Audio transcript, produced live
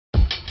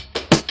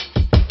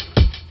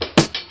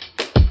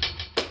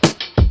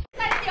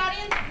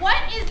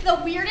the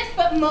weirdest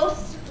but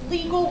most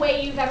legal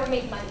way you've ever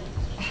made money?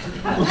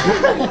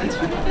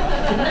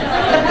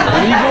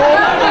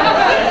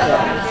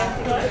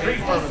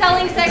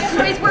 Selling sex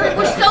toys.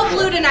 We're so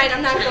blue tonight,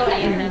 I'm not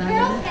going.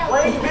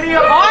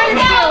 Video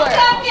Girl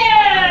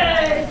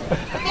Cookies!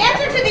 The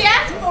answer to the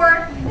ask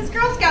for is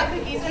Girl Scout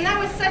cookies, and that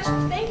was such,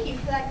 thank you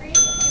for that great.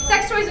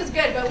 Sex toys was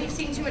good, but we've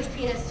seen too much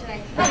penis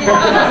tonight.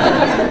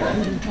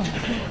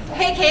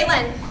 Hey,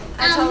 Caitlin.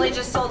 I totally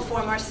just sold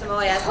 4 more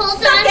Samoyas. Hold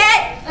Suck on.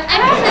 it!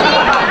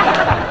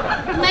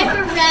 I'm putting my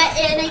barrette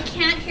in. I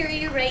can't carry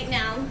you right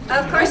now.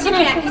 Of course you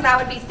can't, because I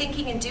would be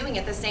thinking and doing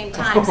at the same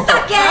time.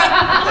 Suck it!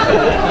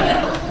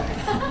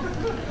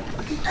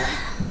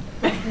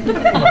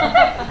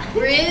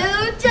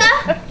 Rude.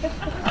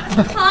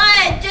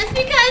 Hot. Just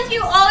because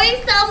you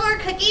always sell more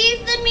cookies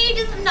than me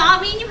does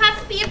not mean you have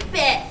to be a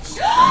bitch.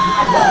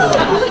 Oh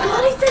my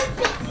god, I said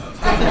bitch.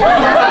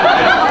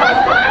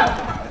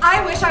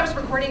 I wish I was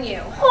recording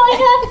you. Oh my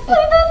god,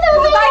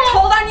 If I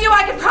told on you,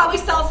 I could probably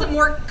sell some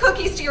more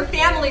cookies to your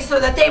family so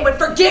that they would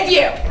forgive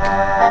you.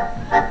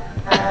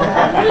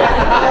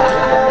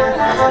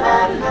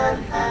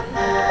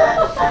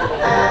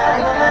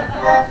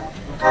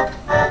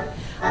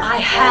 I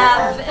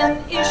have an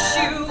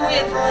issue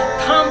with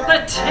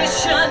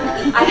competition.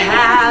 I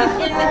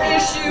have an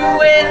issue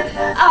with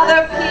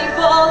other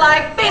people.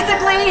 I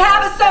basically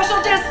have a social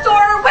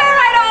disorder where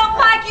I don't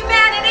like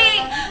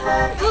humanity.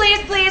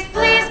 Please, please,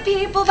 please,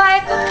 people, buy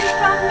a cookie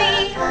from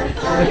me.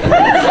 It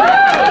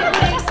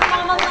makes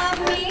mama love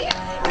me.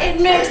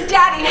 It makes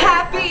daddy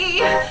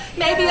happy.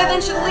 Maybe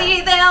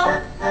eventually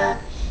they'll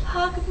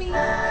hug me.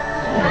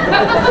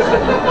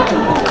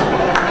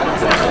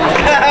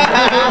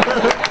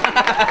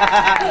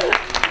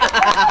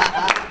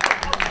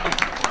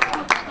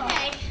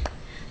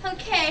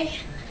 Okay.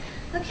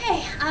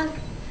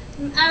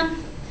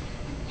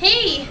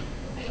 Hey,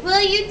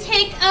 will you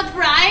take a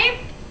bribe?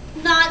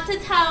 Not to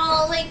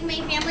tell, like,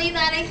 my family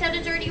that I said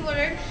a dirty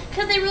word,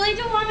 because I really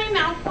don't want my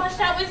mouth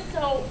washed out with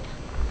soap.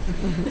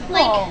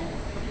 Like,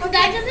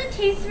 that doesn't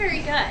taste very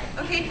good.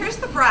 Okay, here's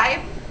the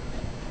bribe.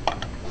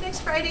 Next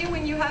Friday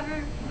when you have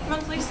your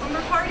monthly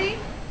slumber party.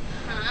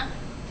 Huh?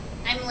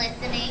 I'm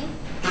listening.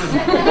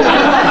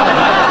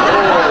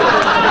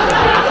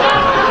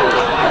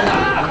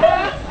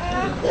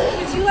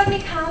 Would you let me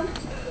come?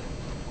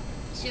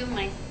 To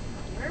my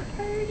slumber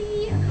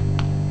party?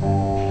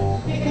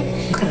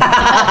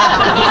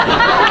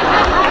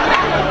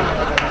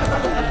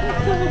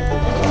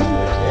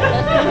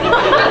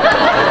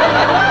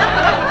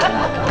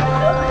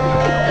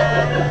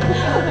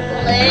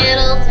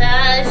 Little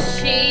does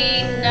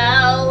she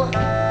know,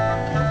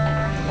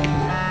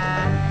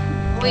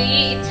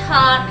 we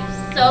talk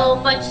so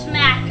much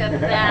smack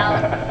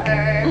about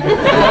her.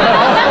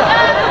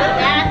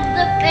 That's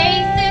the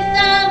basis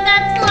of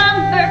that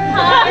slumber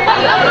party.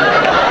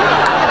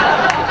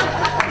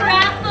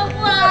 Crap, but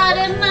what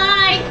am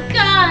I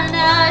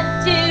gonna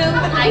do?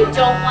 I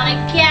don't want to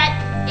get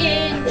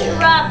in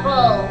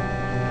trouble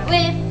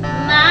with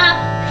my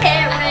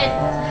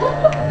parents,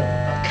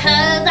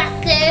 'cause I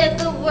said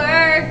the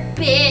word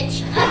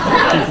bitch.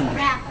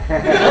 Crap.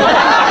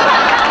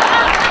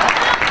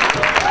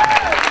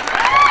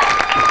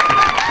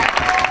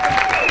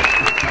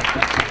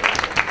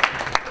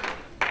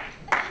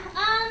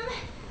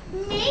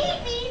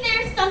 Maybe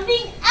there's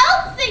something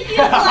else that you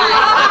like.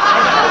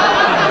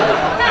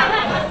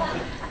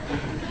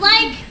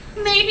 Like,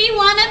 maybe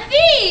one of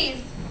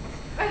these.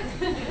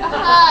 A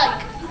hug.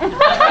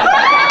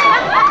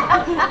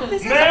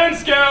 Man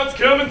Scouts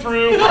coming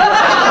through. Oh,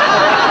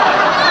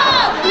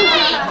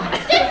 wait!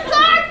 This is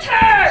our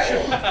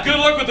turn! Good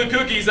luck with the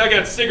cookies. I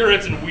got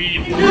cigarettes and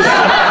weed.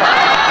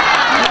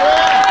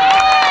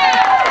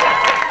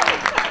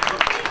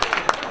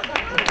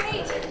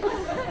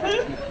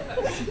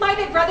 My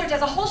big brother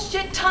does a whole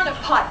shit ton of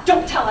pot.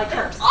 Don't tell I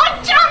curse. Oh,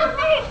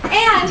 Johnny!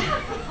 And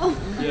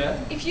Yeah?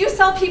 if you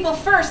sell people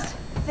first,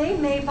 they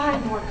may buy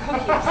more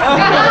cookies.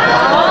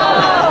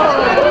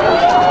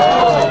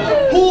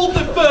 Hold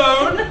the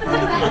phone.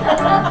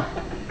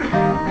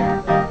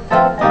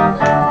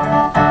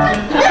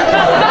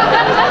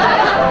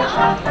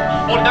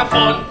 On the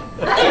phone.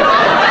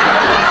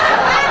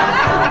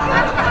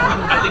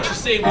 I think she's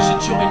saying we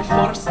should join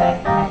forces.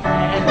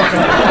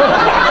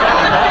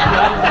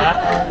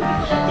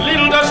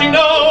 Little does she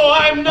know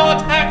I'm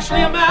not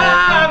actually a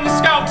man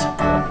scout.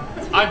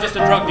 I'm just a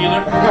drug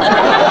dealer.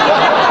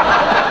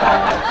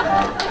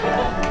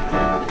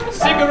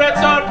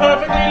 Cigarettes are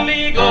perfectly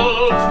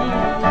legal too,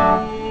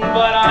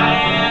 but I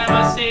am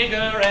a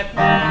cigarette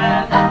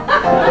man.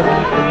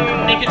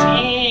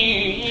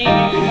 Nicotine.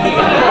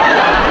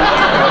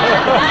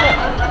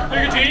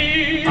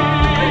 Nicotine.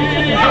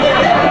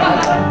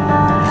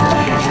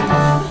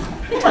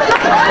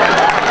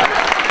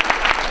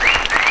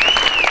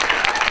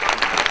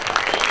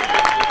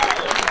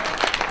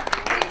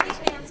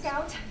 Man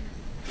Scout.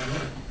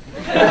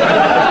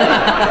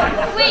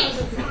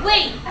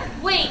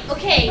 Wait,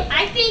 okay,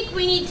 I think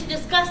we need to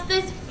discuss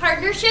this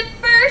partnership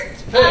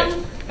first.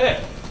 Hey.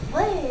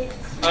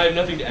 What? I have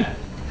nothing to add.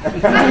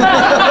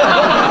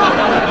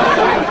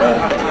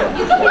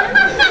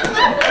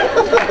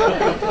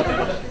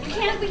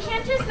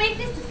 make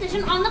this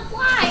decision on the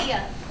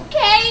fly.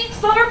 Okay?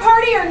 Slumber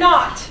party or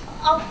not?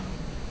 Oh,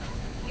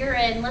 you're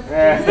in. Let's do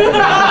it.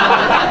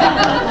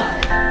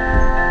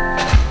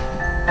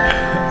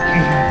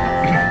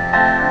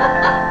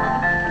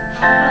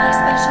 My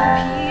special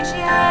PJ.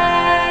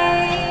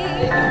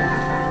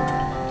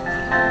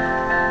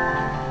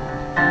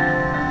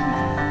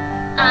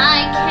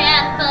 I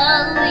can't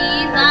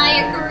believe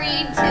I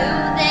agreed to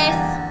this.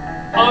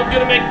 I'm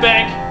gonna make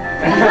bank.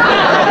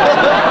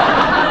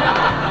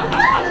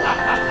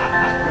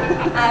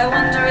 I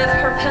wonder if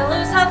her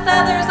pillows have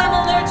feathers. I'm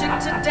allergic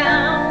to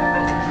down.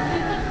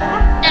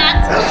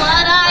 That's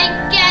what I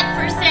get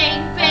for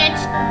saying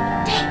bitch.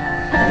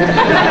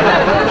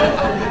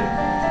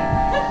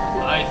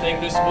 I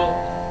think this will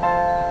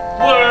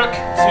work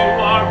to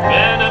our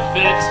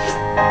benefit.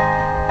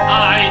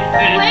 I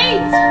think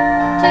Wait,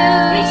 do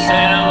we'll you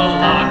sell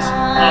a lot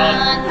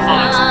of